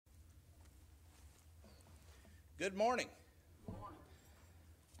Good morning.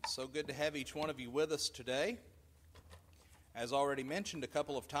 So good to have each one of you with us today. As already mentioned a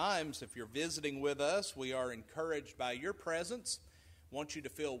couple of times, if you're visiting with us, we are encouraged by your presence. Want you to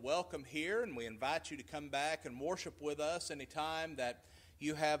feel welcome here, and we invite you to come back and worship with us anytime that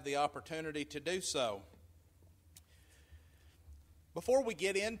you have the opportunity to do so. Before we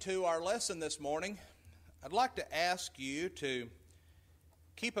get into our lesson this morning, I'd like to ask you to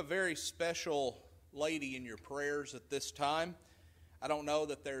keep a very special lady in your prayers at this time. I don't know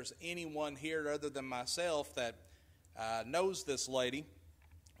that there's anyone here other than myself that knows this lady.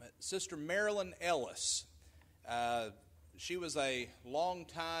 Sister Marilyn Ellis. She was a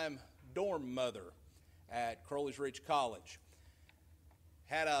longtime dorm mother at Crowley's Ridge College.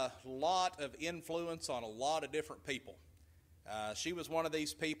 Had a lot of influence on a lot of different people. She was one of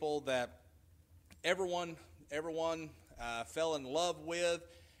these people that everyone fell in love with,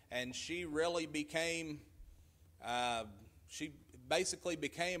 and she really became, she basically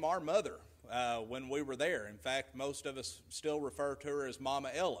became our mother when we were there. In fact, most of us still refer to her as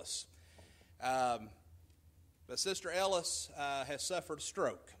Mama Ellis. But Sister Ellis has suffered a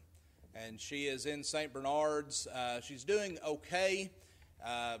stroke, and she is in St. Bernard's. She's doing okay,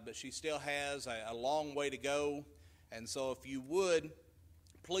 but she still has a long way to go. And so if you would,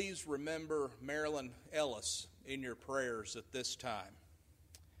 please remember Marilyn Ellis in your prayers at this time.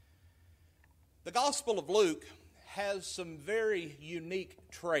 The Gospel of Luke has some very unique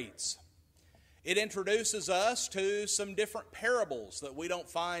traits. It introduces us to some different parables that we don't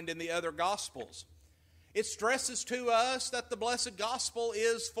find in the other Gospels. It stresses to us that the blessed gospel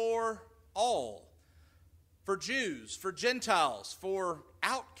is for all, for Jews, for Gentiles, for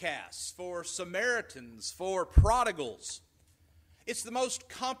outcasts, for Samaritans, for prodigals. It's the most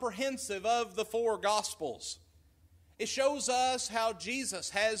comprehensive of the four Gospels. It shows us how Jesus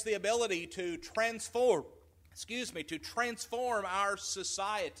has the ability to transform our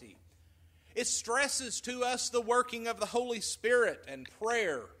society. It stresses to us the working of the Holy Spirit and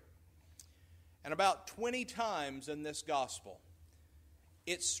prayer. And about 20 times in this gospel,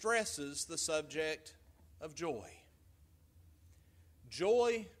 it stresses the subject of joy.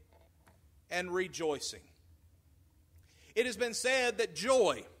 Joy and rejoicing. It has been said that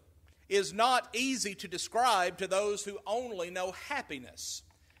joy is not easy to describe to those who only know happiness.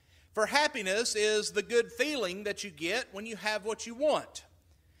 For happiness is the good feeling that you get when you have what you want.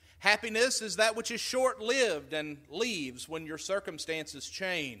 Happiness is that which is short-lived and leaves when your circumstances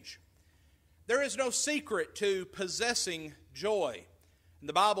change. There is no secret to possessing joy. And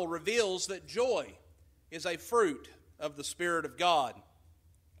the Bible reveals that joy is a fruit of the Spirit of God.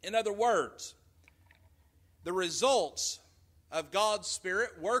 In other words, the results of God's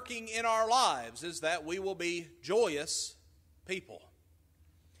Spirit working in our lives is that we will be joyous people.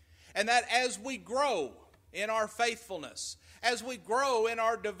 And that as we grow in our faithfulness, as we grow in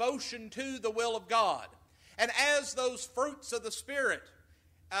our devotion to the will of God, and as those fruits of the Spirit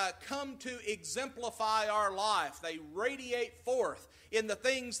come to exemplify our life, they radiate forth in the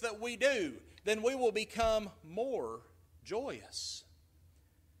things that we do, then we will become more joyous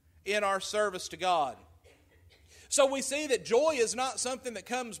in our service to God. So we see that joy is not something that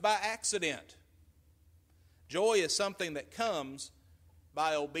comes by accident. Joy is something that comes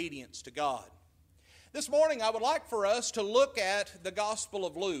by obedience to God. This morning I would like for us to look at the Gospel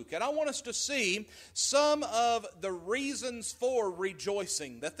of Luke, and I want us to see some of the reasons for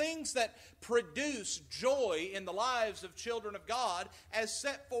rejoicing, the things that produce joy in the lives of children of God as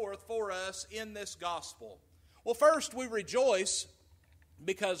set forth for us in this Gospel. Well, first we rejoice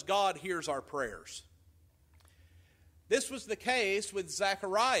because God hears our prayers. This was the case with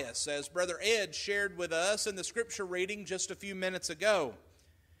Zacharias, as Brother Ed shared with us in the scripture reading just a few minutes ago.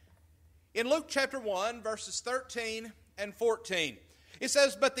 In Luke chapter 1, verses 13 and 14, it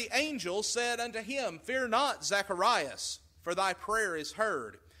says, "But the angel said unto him, Fear not, Zacharias, for thy prayer is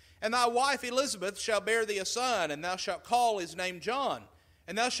heard. And thy wife Elizabeth shall bear thee a son, and thou shalt call his name John.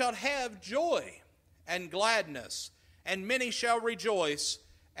 And thou shalt have joy and gladness, and many shall rejoice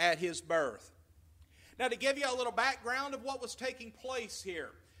at his birth." Now, to give you a little background of what was taking place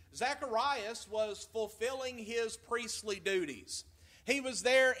here, Zacharias was fulfilling his priestly duties. He was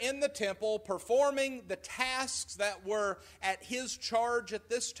there in the temple performing the tasks that were at his charge at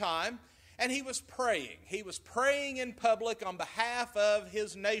this time, and he was praying. He was praying in public on behalf of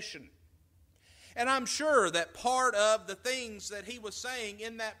his nation. And I'm sure that part of the things that he was saying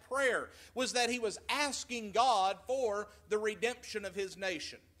in that prayer was that he was asking God for the redemption of his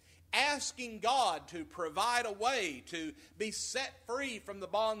nation. Asking God to provide a way to be set free from the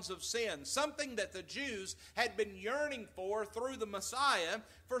bonds of sin, something that the Jews had been yearning for through the Messiah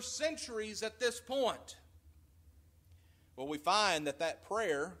for centuries at this point. Well, we find that that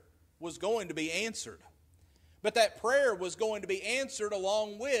prayer was going to be answered. But that prayer was going to be answered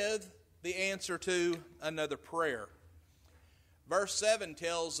along with the answer to another prayer. Verse 7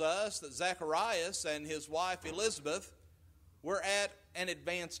 tells us that Zacharias and his wife Elizabeth were at an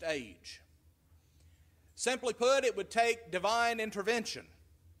advanced age. Simply put, it would take divine intervention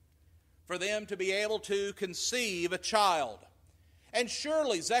for them to be able to conceive a child. And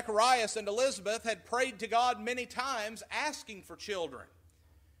surely Zacharias and Elizabeth had prayed to God many times asking for children,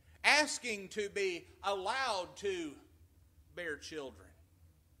 asking to be allowed to bear children.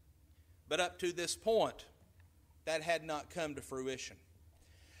 But up to this point, that had not come to fruition.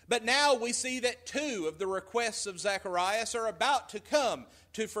 But now we see that two of the requests of Zacharias are about to come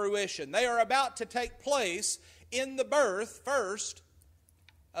to fruition. They are about to take place in the birth, first,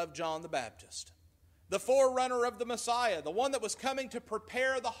 of John the Baptist, the forerunner of the Messiah, the one that was coming to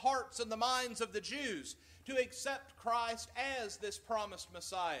prepare the hearts and the minds of the Jews to accept Christ as this promised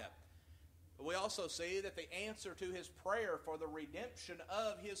Messiah. But we also see that the answer to his prayer for the redemption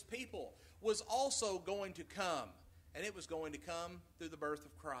of his people was also going to come. And it was going to come through the birth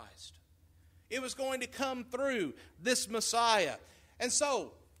of Christ. It was going to come through this Messiah. And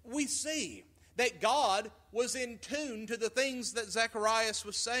so we see that God was in tune to the things that Zacharias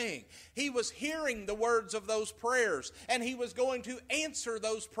was saying. He was hearing the words of those prayers, and he was going to answer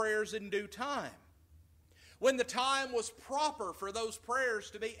those prayers in due time, when the time was proper for those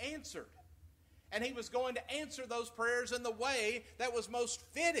prayers to be answered. And he was going to answer those prayers in the way that was most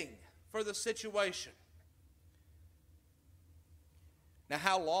fitting for the situation. Now,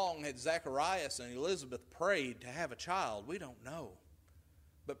 how long had Zacharias and Elizabeth prayed to have a child? We don't know.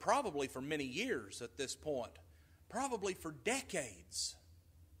 But probably for many years at this point. Probably for decades.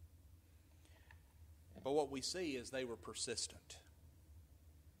 But what we see is they were persistent.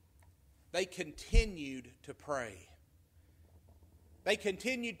 They continued to pray. They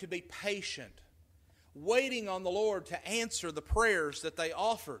continued to be patient, waiting on the Lord to answer the prayers that they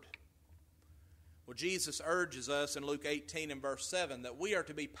offered. Well, Jesus urges us in Luke 18 and verse 7 that we are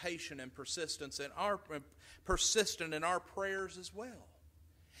to be patient and persistent in our prayers as well.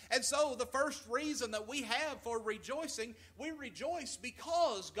 And so the first reason that we have for rejoicing, we rejoice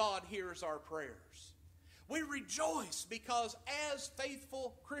because God hears our prayers. We rejoice because as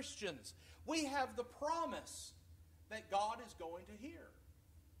faithful Christians, we have the promise that God is going to hear.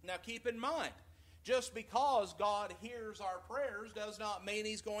 Now keep in mind, just because God hears our prayers does not mean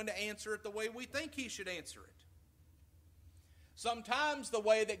He's going to answer it the way we think He should answer it. Sometimes the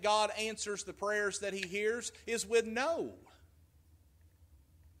way that God answers the prayers that He hears is with no.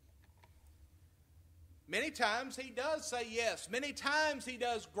 Many times He does say yes. Many times He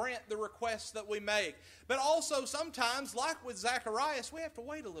does grant the requests that we make. But also sometimes, like with Zacharias, we have to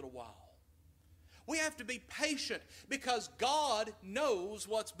wait a little while. We have to be patient because God knows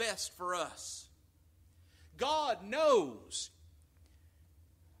what's best for us. God knows.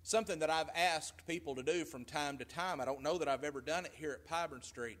 Something that I've asked people to do from time to time. I don't know that I've ever done it here at Pyburn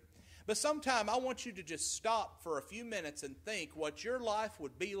Street. But sometime I want you to just stop for a few minutes and think what your life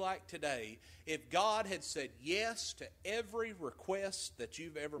would be like today if God had said yes to every request that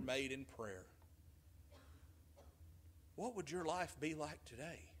you've ever made in prayer. What would your life be like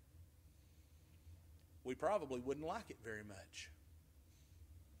today? We probably wouldn't like it very much.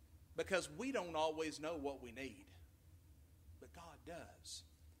 Because we don't always know what we need. But God does.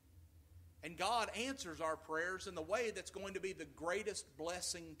 And God answers our prayers in the way that's going to be the greatest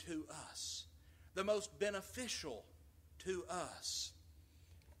blessing to us. The most beneficial to us.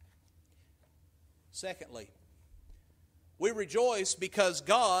 Secondly, we rejoice because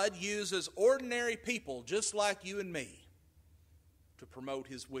God uses ordinary people just like you and me to promote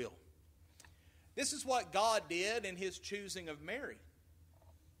His will. This is what God did in His choosing of Mary.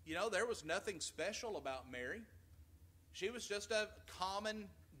 You know, there was nothing special about Mary. She was just a common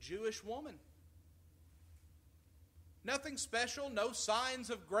Jewish woman. Nothing special, no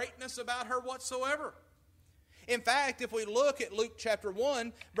signs of greatness about her whatsoever. In fact, if we look at Luke chapter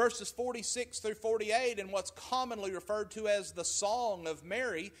 1, verses 46 through 48, and what's commonly referred to as the Song of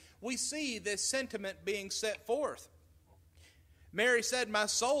Mary, we see this sentiment being set forth. Mary said, "My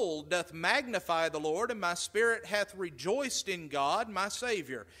soul doth magnify the Lord, and my spirit hath rejoiced in God my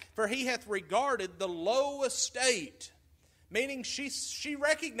Savior. For He hath regarded the low estate." Meaning she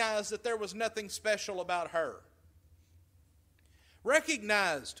recognized that there was nothing special about her.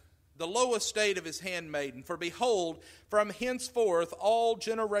 Recognized the low estate of His handmaiden. "For behold, from henceforth all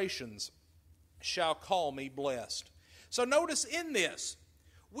generations shall call me blessed." So notice in this,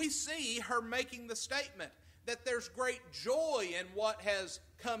 we see her making the statement that there's great joy in what has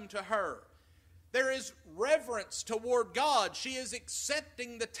come to her. There is reverence toward God. She is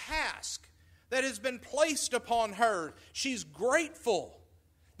accepting the task that has been placed upon her. She's grateful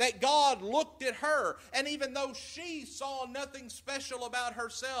that God looked at her, and even though she saw nothing special about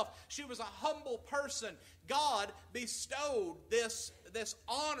herself, she was a humble person, God bestowed this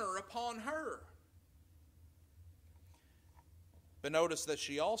honor upon her. But notice that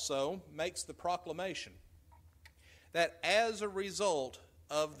she also makes the proclamation that as a result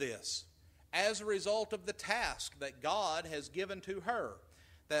of this, as a result of the task that God has given to her,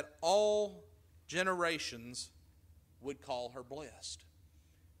 that all generations would call her blessed.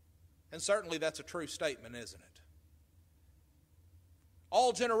 And certainly that's a true statement, isn't it?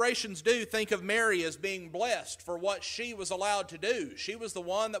 All generations do think of Mary as being blessed for what she was allowed to do. She was the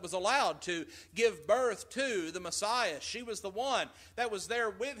one that was allowed to give birth to the Messiah. She was the one that was there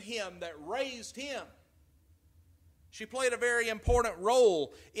with him, that raised him. She played a very important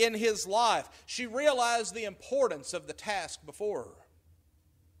role in his life. She realized the importance of the task before her.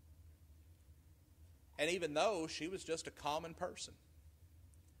 And even though she was just a common person,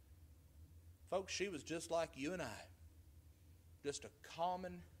 folks, she was just like you and I, just a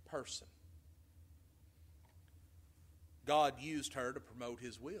common person. God used her to promote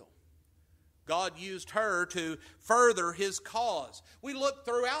his will. God used her to further his cause. We look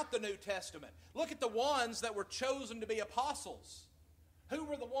throughout the New Testament. Look at the ones that were chosen to be apostles. Who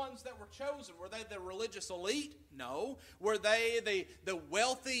were the ones that were chosen? Were they the religious elite? No. Were they the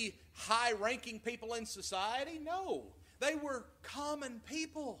wealthy, high-ranking people in society? No. They were common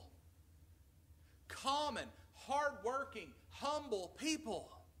people. Common, hard-working, humble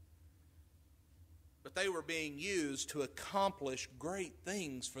people. But they were being used to accomplish great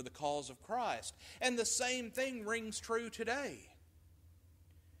things for the cause of Christ. And the same thing rings true today.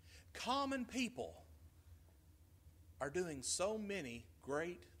 Common people are doing so many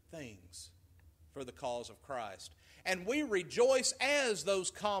great things for the cause of Christ. And we rejoice as those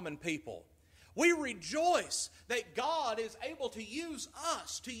common people. We rejoice that God is able to use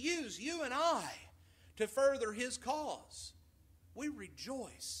us, to use you and I, to further his cause. We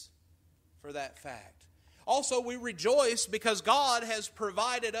rejoice for that fact. Also, we rejoice because God has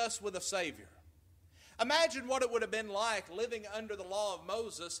provided us with a Savior. Imagine what it would have been like living under the law of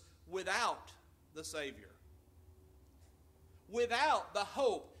Moses without the Savior. Without the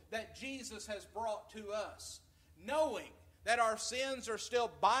hope that Jesus has brought to us. Knowing that our sins are still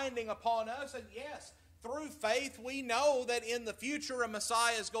binding upon us. And yes, through faith we know that in the future a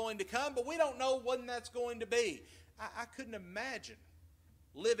Messiah is going to come, but we don't know when that's going to be. I couldn't imagine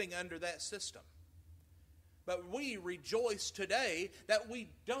living under that system. But we rejoice today that we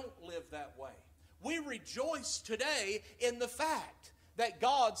don't live that way. We rejoice today in the fact that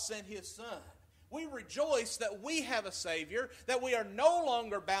God sent his Son. We rejoice that we have a Savior, that we are no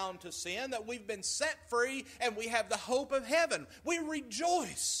longer bound to sin, that we've been set free, and we have the hope of heaven. We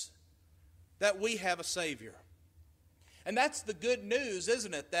rejoice that we have a Savior. And that's the good news,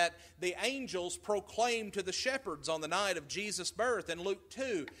 isn't it, that the angels proclaimed to the shepherds on the night of Jesus' birth in Luke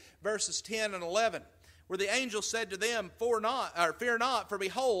 2, verses 10 and 11, where the angel said to them, Fear not, for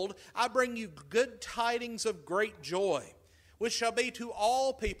behold, I bring you good tidings of great joy, which shall be to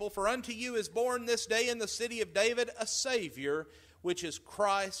all people, for unto you is born this day in the city of David a Savior, which is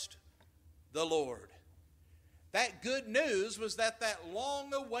Christ the Lord. That good news was that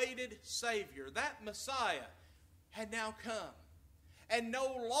long-awaited Savior, that Messiah, had now come. And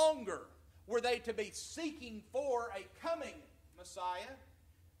no longer were they to be seeking for a coming Messiah,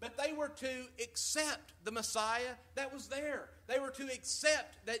 but they were to accept the Messiah that was there. They were to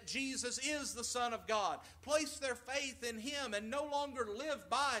accept that Jesus is the Son of God, place their faith in him, and no longer live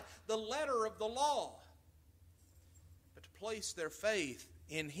by the letter of the law, but to place their faith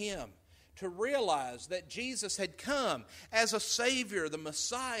in him, to realize that Jesus had come as a Savior, the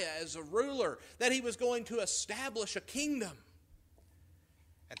Messiah, as a ruler, that he was going to establish a kingdom.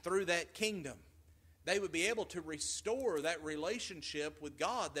 And through that kingdom, they would be able to restore that relationship with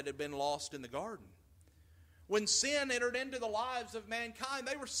God that had been lost in the garden. When sin entered into the lives of mankind,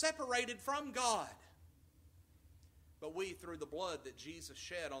 they were separated from God. But we, through the blood that Jesus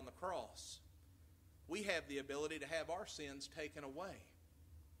shed on the cross, we have the ability to have our sins taken away.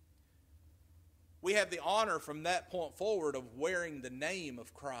 We have the honor from that point forward of wearing the name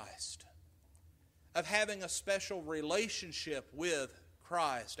of Christ, of having a special relationship with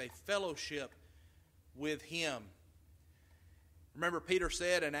Christ, a fellowship with him. Remember, Peter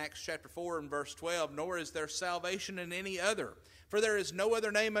said in Acts chapter 4 and verse 12, Nor is there salvation in any other, for there is no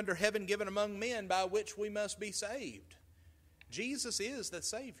other name under heaven given among men by which we must be saved. Jesus is the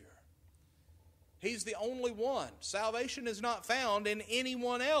Savior. He's the only one. Salvation is not found in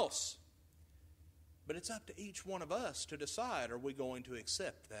anyone else. But it's up to each one of us to decide, are we going to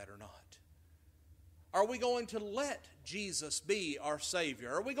accept that or not? Are we going to let Jesus be our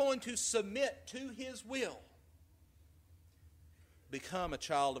Savior? Are we going to submit to His will? Become a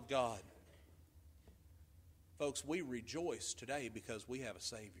child of God. Folks, we rejoice today because we have a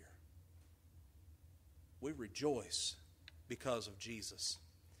Savior. We rejoice because of Jesus.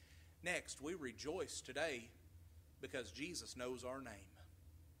 Next, we rejoice today because Jesus knows our name.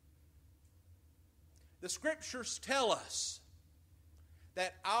 The Scriptures tell us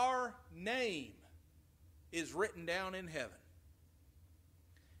that our name is written down in heaven.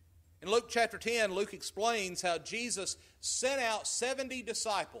 In Luke chapter 10, Luke explains how Jesus sent out 70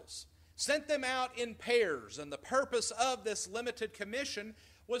 disciples, sent them out in pairs, and the purpose of this limited commission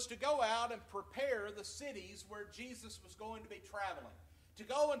was to go out and prepare the cities where Jesus was going to be traveling, to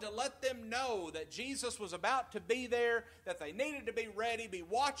go and to let them know that Jesus was about to be there, that they needed to be ready, be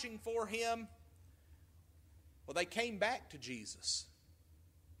watching for Him. Well, they came back to Jesus,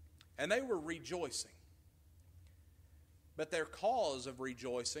 and they were rejoicing. But their cause of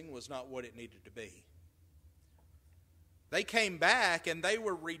rejoicing was not what it needed to be. They came back and they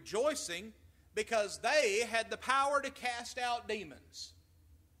were rejoicing because they had the power to cast out demons.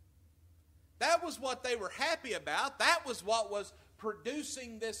 That was what they were happy about. That was what was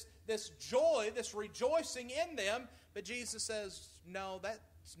producing this joy, this rejoicing in them. But Jesus says, no,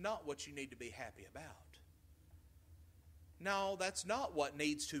 that's not what you need to be happy about. No, that's not what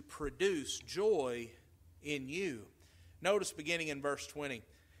needs to produce joy in you. Notice beginning in verse 20.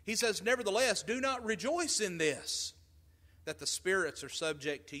 He says, nevertheless, do not rejoice in this, that the spirits are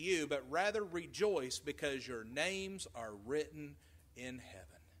subject to you, but rather rejoice because your names are written in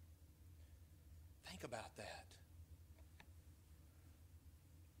heaven. Think about that.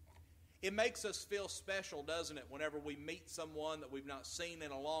 It makes us feel special, doesn't it, whenever we meet someone that we've not seen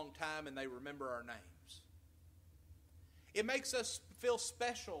in a long time and they remember our names. It makes us feel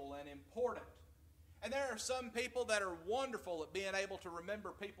special and important. And there are some people that are wonderful at being able to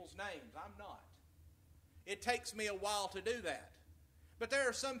remember people's names. I'm not. It takes me a while to do that. But there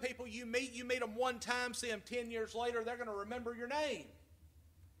are some people you meet them one time, see them 10 years later, they're going to remember your name.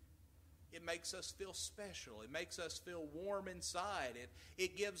 It makes us feel special. It makes us feel warm inside.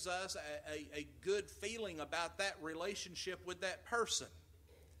 It gives us a good feeling about that relationship with that person.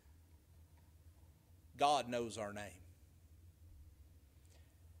 God knows our name.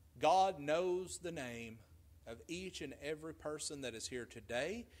 God knows the name of each and every person that is here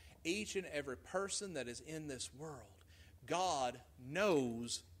today, each and every person that is in this world. God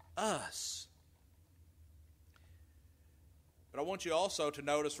knows us. But I want you also to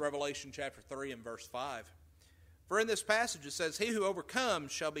notice Revelation chapter 3 and verse 5. For in this passage it says, he who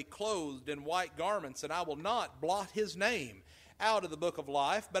overcomes shall be clothed in white garments, and I will not blot his name out of the book of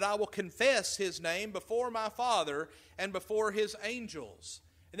life, but I will confess his name before my Father and before his angels.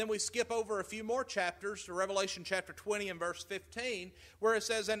 And then we skip over a few more chapters to Revelation chapter 20 and verse 15, where it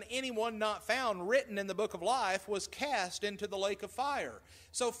says, and anyone not found written in the book of life was cast into the lake of fire.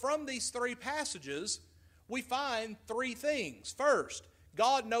 So from these three passages, we find three things. First,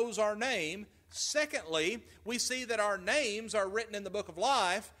 God knows our name. Secondly, we see that our names are written in the book of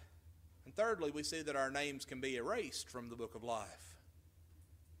life. And thirdly, we see that our names can be erased from the book of life.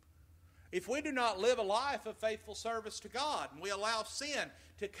 If we do not live a life of faithful service to God, and we allow sin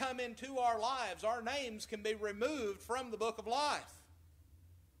to come into our lives, our names can be removed from the book of life.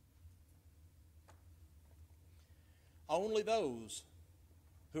 Only those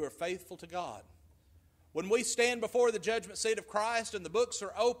who are faithful to God. When we stand before the judgment seat of Christ and the books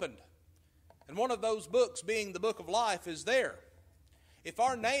are opened, and one of those books being the book of life is there, if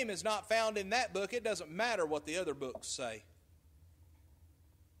our name is not found in that book, it doesn't matter what the other books say.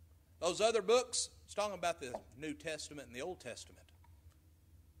 Those other books, it's talking about the New Testament and the Old Testament.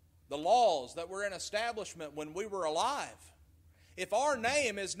 The laws that were in establishment when we were alive. If our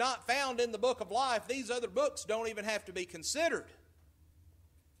name is not found in the book of life, these other books don't even have to be considered.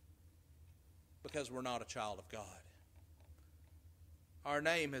 Because we're not a child of God. Our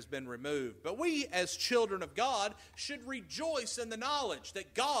name has been removed. But we, as children of God, should rejoice in the knowledge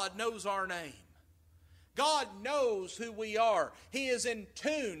that God knows our name. God knows who we are. He is in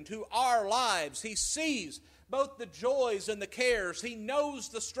tune to our lives. He sees both the joys and the cares. He knows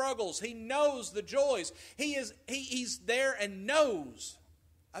the struggles. He knows the joys. He's there and knows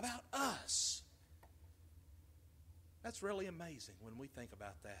about us. That's really amazing when we think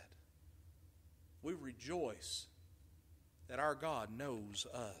about that. We rejoice that our God knows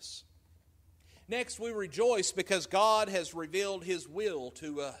us. Next, we rejoice because God has revealed His will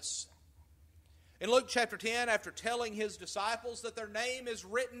to us. In Luke chapter 10, after telling His disciples that their name is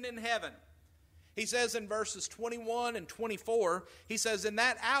written in heaven, He says in verses 21 and 24, he says, "In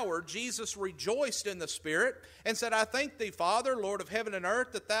that hour Jesus rejoiced in the Spirit and said, I thank thee, Father, Lord of heaven and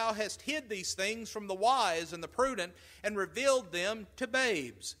earth, that thou hast hid these things from the wise and the prudent and revealed them to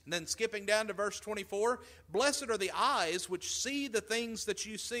babes." And then skipping down to verse 24, "Blessed are the eyes which see the things that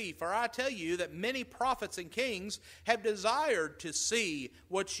you see. For I tell you that many prophets and kings have desired to see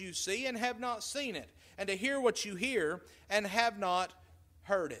what you see and have not seen it, and to hear what you hear and have not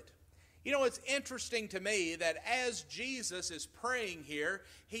heard it." You know, it's interesting to me that as Jesus is praying here,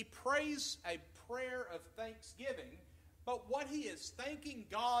 he prays a prayer of thanksgiving, but what he is thanking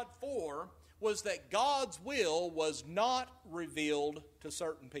God for was that God's will was not revealed to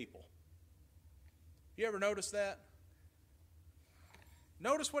certain people. You ever notice that?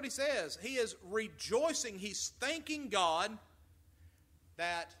 Notice what he says. He is rejoicing. He's thanking God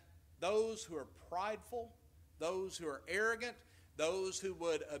that those who are prideful, those who are arrogant, those who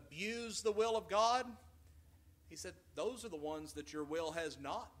would abuse the will of God, he said, those are the ones that your will has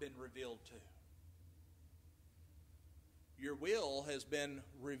not been revealed to. Your will has been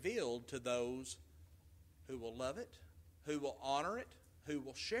revealed to those who will love it, who will honor it, who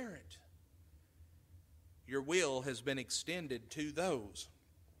will share it. Your will has been extended to those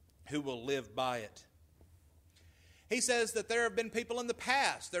who will live by it. He says that there have been people in the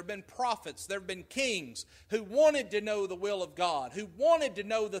past, there have been prophets, there have been kings who wanted to know the will of God, who wanted to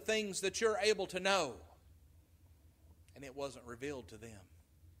know the things that you're able to know, and it wasn't revealed to them.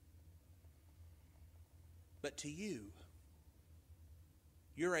 But to you,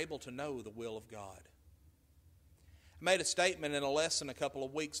 you're able to know the will of God. I made a statement in a lesson a couple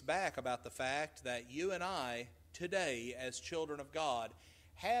of weeks back about the fact that you and I, today, as children of God,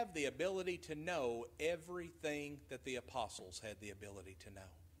 have the ability to know everything that the apostles had the ability to know.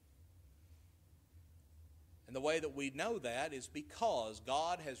 And the way that we know that is because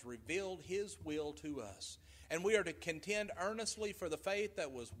God has revealed His will to us. And we are to contend earnestly for the faith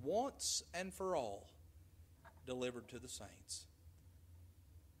that was once and for all delivered to the saints.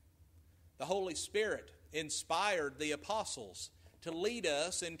 The Holy Spirit inspired the apostles to lead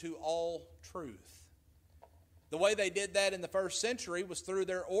us into all truth. The way they did that in the first century was through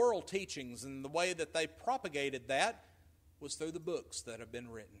their oral teachings, and the way that they propagated that was through the books that have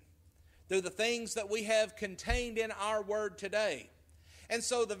been written, through the things that we have contained in our word today. And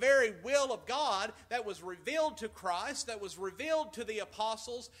so the very will of God that was revealed to Christ, that was revealed to the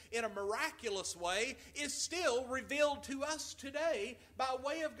apostles in a miraculous way, is still revealed to us today by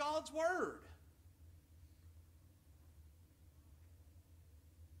way of God's word.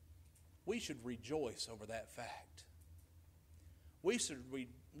 We should rejoice over that fact. We should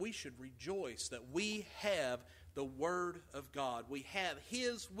rejoice that we have the Word of God. We have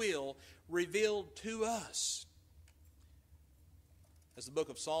His will revealed to us. As the book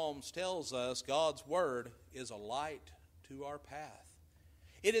of Psalms tells us, God's Word is a light to our path.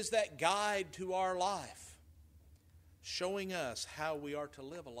 It is that guide to our life, showing us how we are to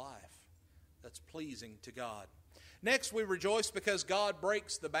live a life that's pleasing to God. Next, we rejoice because God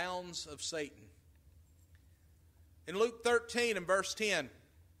breaks the bounds of Satan. In Luke 13 and verse 10,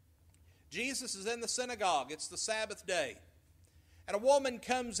 Jesus is in the synagogue. It's the Sabbath day. And a woman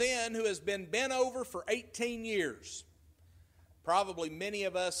comes in who has been bent over for 18 years. Probably many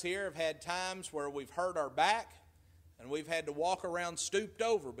of us here have had times where we've hurt our back and we've had to walk around stooped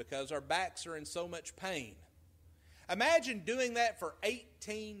over because our backs are in so much pain. Imagine doing that for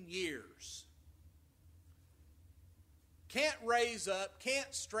 18 years. Can't raise up,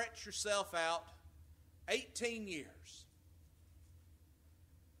 can't stretch yourself out. 18 years.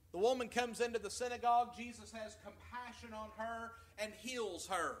 The woman comes into the synagogue. Jesus has compassion on her and heals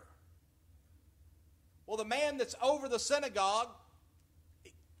her. Well, the man that's over the synagogue,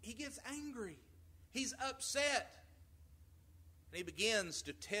 he gets angry. He's upset. And he begins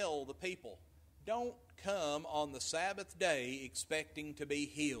to tell the people, don't come on the Sabbath day expecting to be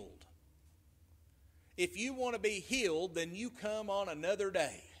healed. If you want to be healed, then you come on another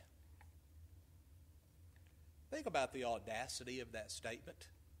day. Think about the audacity of that statement.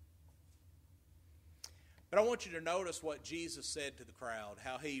 But I want you to notice what Jesus said to the crowd,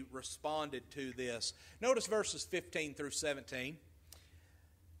 how He responded to this. Notice verses 15 through 17.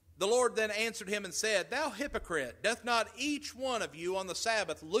 The Lord then answered him and said, Thou hypocrite, doth not each one of you on the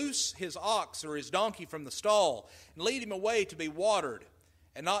Sabbath loose his ox or his donkey from the stall, and lead him away to be watered?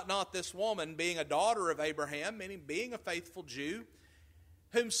 And not this woman, being a daughter of Abraham, meaning being a faithful Jew,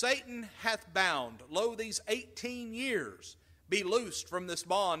 whom Satan hath bound, lo, these 18 years, be loosed from this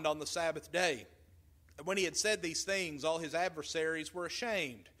bond on the Sabbath day. And when he had said these things, all his adversaries were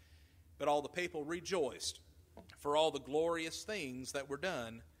ashamed, but all the people rejoiced for all the glorious things that were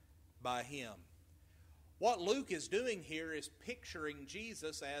done by him. What Luke is doing here is picturing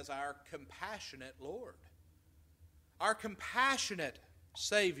Jesus as our compassionate Lord, our compassionate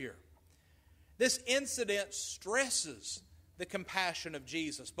Savior. This incident stresses the compassion of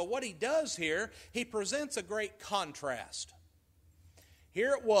Jesus. But what he does here, he presents a great contrast.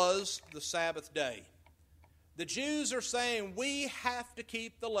 Here it was the Sabbath day. The Jews are saying, we have to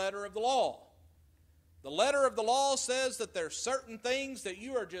keep the letter of the law. The letter of the law says that there are certain things that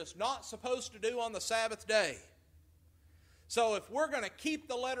you are just not supposed to do on the Sabbath day. So if we're going to keep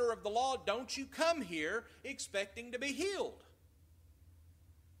the letter of the law, don't you come here expecting to be healed.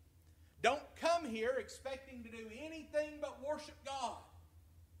 Don't come here expecting to do anything but worship God.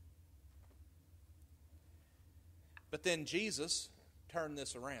 But then Jesus turned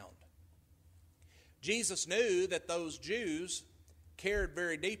this around. Jesus knew that those Jews cared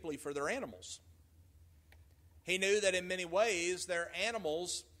very deeply for their animals. He knew that in many ways their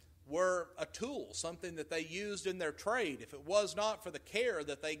animals were a tool, something that they used in their trade. If it was not for the care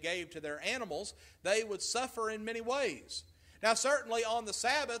that they gave to their animals, they would suffer in many ways. Now, certainly on the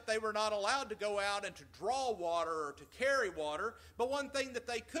Sabbath, they were not allowed to go out and to draw water or to carry water, but one thing that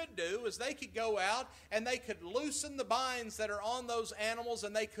they could do is they could go out and they could loosen the binds that are on those animals,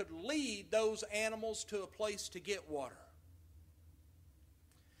 and they could lead those animals to a place to get water.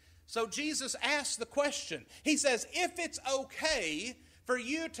 So Jesus asks the question. He says, if it's okay for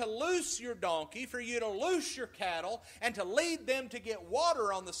you to loose your donkey, for you to loose your cattle, and to lead them to get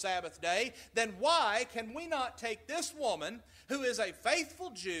water on the Sabbath day, then why can we not take this woman who is a faithful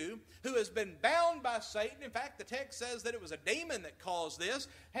Jew, who has been bound by Satan? In fact, the text says that it was a demon that caused this,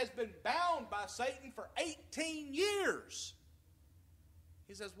 has been bound by Satan for 18 years.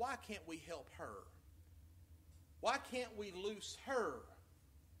 He says, why can't we help her? Why can't we loose her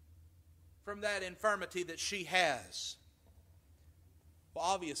from that infirmity that she has? Well,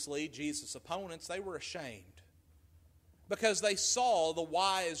 obviously, Jesus' opponents, they were ashamed because they saw the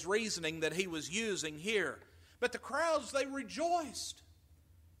wise reasoning that he was using here. But the crowds, they rejoiced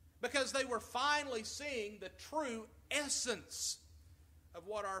because they were finally seeing the true essence of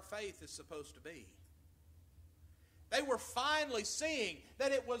what our faith is supposed to be. They were finally seeing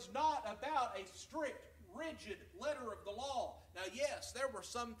that it was not about a strict, rigid letter of the law. Now, yes, there were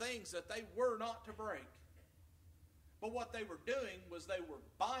some things that they were not to break. But what they were doing was they were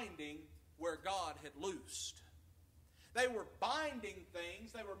binding where God had loosed. They were binding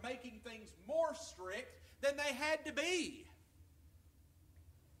things. They were making things more strict than they had to be.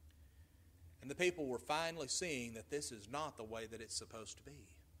 And the people were finally seeing that this is not the way that it's supposed to be.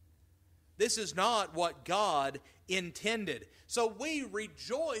 This is not what God intended. So we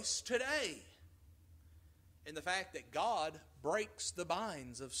rejoice today in the fact that God breaks the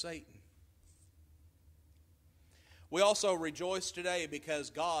binds of Satan. We also rejoice today because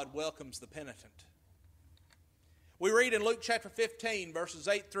God welcomes the penitent. We read in Luke chapter 15, verses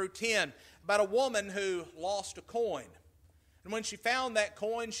 8 through 10, about a woman who lost a coin. And when she found that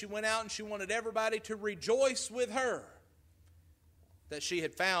coin, she went out and she wanted everybody to rejoice with her that she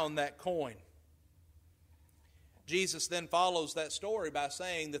had found that coin. Jesus then follows that story by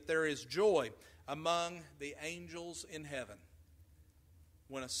saying that there is joy among the angels in heaven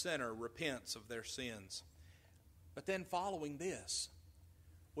when a sinner repents of their sins. But then following this,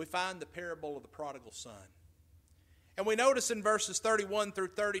 we find the parable of the prodigal son. And we notice in verses 31 through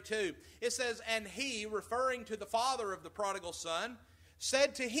 32, it says, and he, referring to the father of the prodigal son,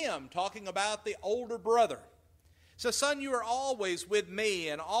 said to him, talking about the older brother, says, son, you are always with me,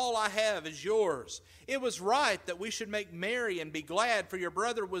 and all I have is yours. It was right that we should make merry and be glad, for your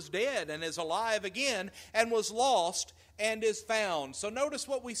brother was dead and is alive again, and was lost and is found. So notice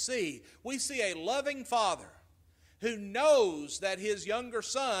what we see. We see a loving father who knows that his younger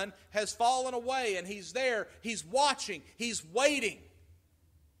son has fallen away, and he's there, he's watching, he's waiting,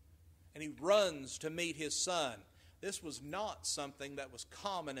 and he runs to meet his son. This was not something that was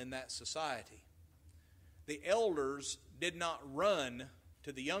common in that society. The elders did not run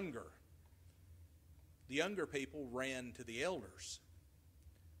to the younger. The younger people ran to the elders.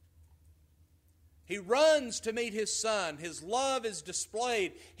 He runs to meet his son. His love is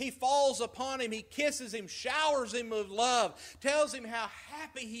displayed. He falls upon him. He kisses him, showers him with love, tells him how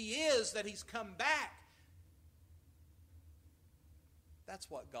happy he is that he's come back. That's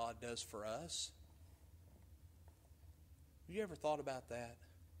what God does for us. Have you ever thought about that?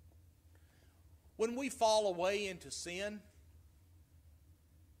 When we fall away into sin,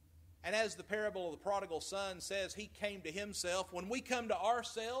 and as the parable of the prodigal son says, he came to himself. When we come to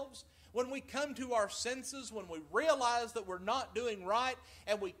ourselves, when we come to our senses, when we realize that we're not doing right,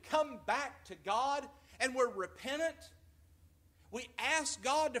 and we come back to God, and we're repentant, we ask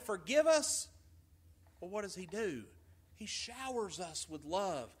God to forgive us, Well, what does He do? He showers us with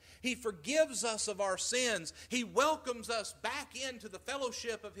love. He forgives us of our sins. He welcomes us back into the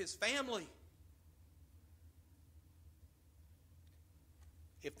fellowship of His family.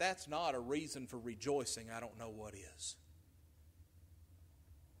 If that's not a reason for rejoicing, I don't know what is.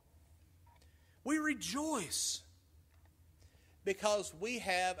 We rejoice because we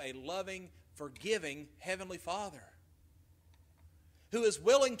have a loving, forgiving Heavenly Father who is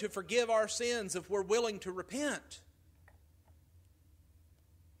willing to forgive our sins if we're willing to repent.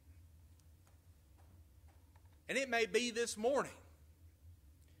 And it may be this morning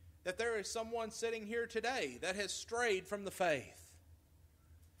that there is someone sitting here today that has strayed from the faith,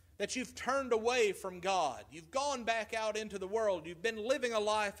 that you've turned away from God, you've gone back out into the world, you've been living a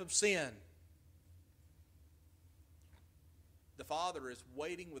life of sin. The Father is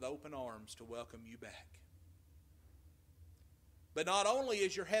waiting with open arms to welcome you back. But not only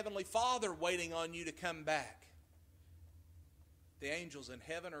is your Heavenly Father waiting on you to come back, the angels in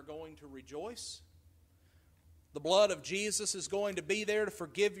heaven are going to rejoice. The blood of Jesus is going to be there to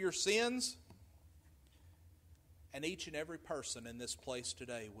forgive your sins. And each and every person in this place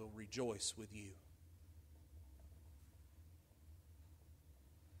today will rejoice with you.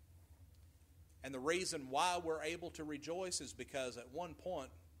 And the reason why we're able to rejoice is because at one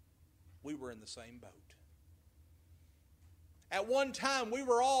point we were in the same boat. At one time we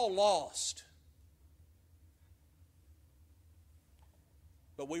were all lost.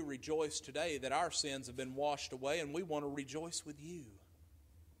 But we rejoice today that our sins have been washed away, and we want to rejoice with you.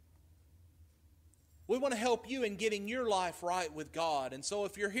 We want to help you in getting your life right with God. And so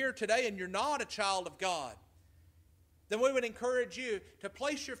if you're here today and you're not a child of God, then we would encourage you to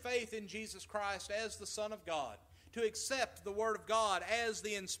place your faith in Jesus Christ as the Son of God, to accept the Word of God as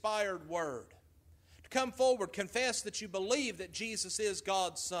the inspired Word, to come forward, confess that you believe that Jesus is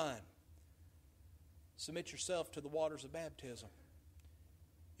God's Son. Submit yourself to the waters of baptism.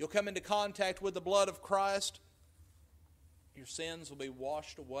 You'll come into contact with the blood of Christ. Your sins will be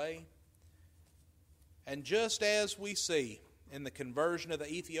washed away. And just as we see in the conversion of the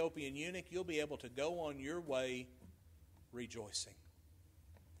Ethiopian eunuch, you'll be able to go on your way rejoicing.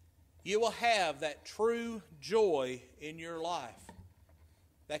 You will have that true joy in your life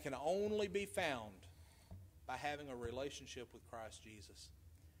that can only be found by having a relationship with Christ Jesus,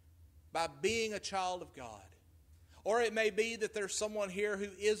 by being a child of God. Or it may be that there's someone here who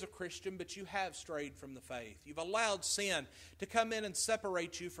is a Christian, but you have strayed from the faith. You've allowed sin to come in and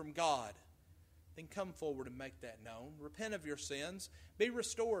separate you from God. Then come forward and make that known. Repent of your sins. Be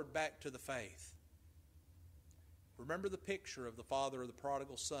restored back to the faith. Remember the picture of the father of the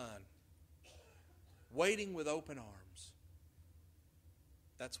prodigal son, waiting with open arms.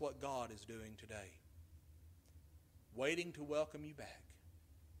 That's what God is doing today. Waiting to welcome you back,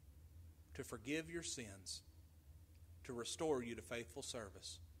 to forgive your sins, to restore you to faithful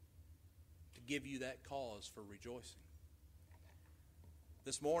service, to give you that cause for rejoicing.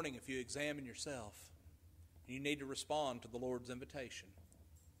 This morning, if you examine yourself, you need to respond to the Lord's invitation.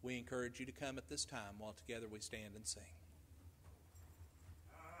 We encourage you to come at this time while together we stand and sing.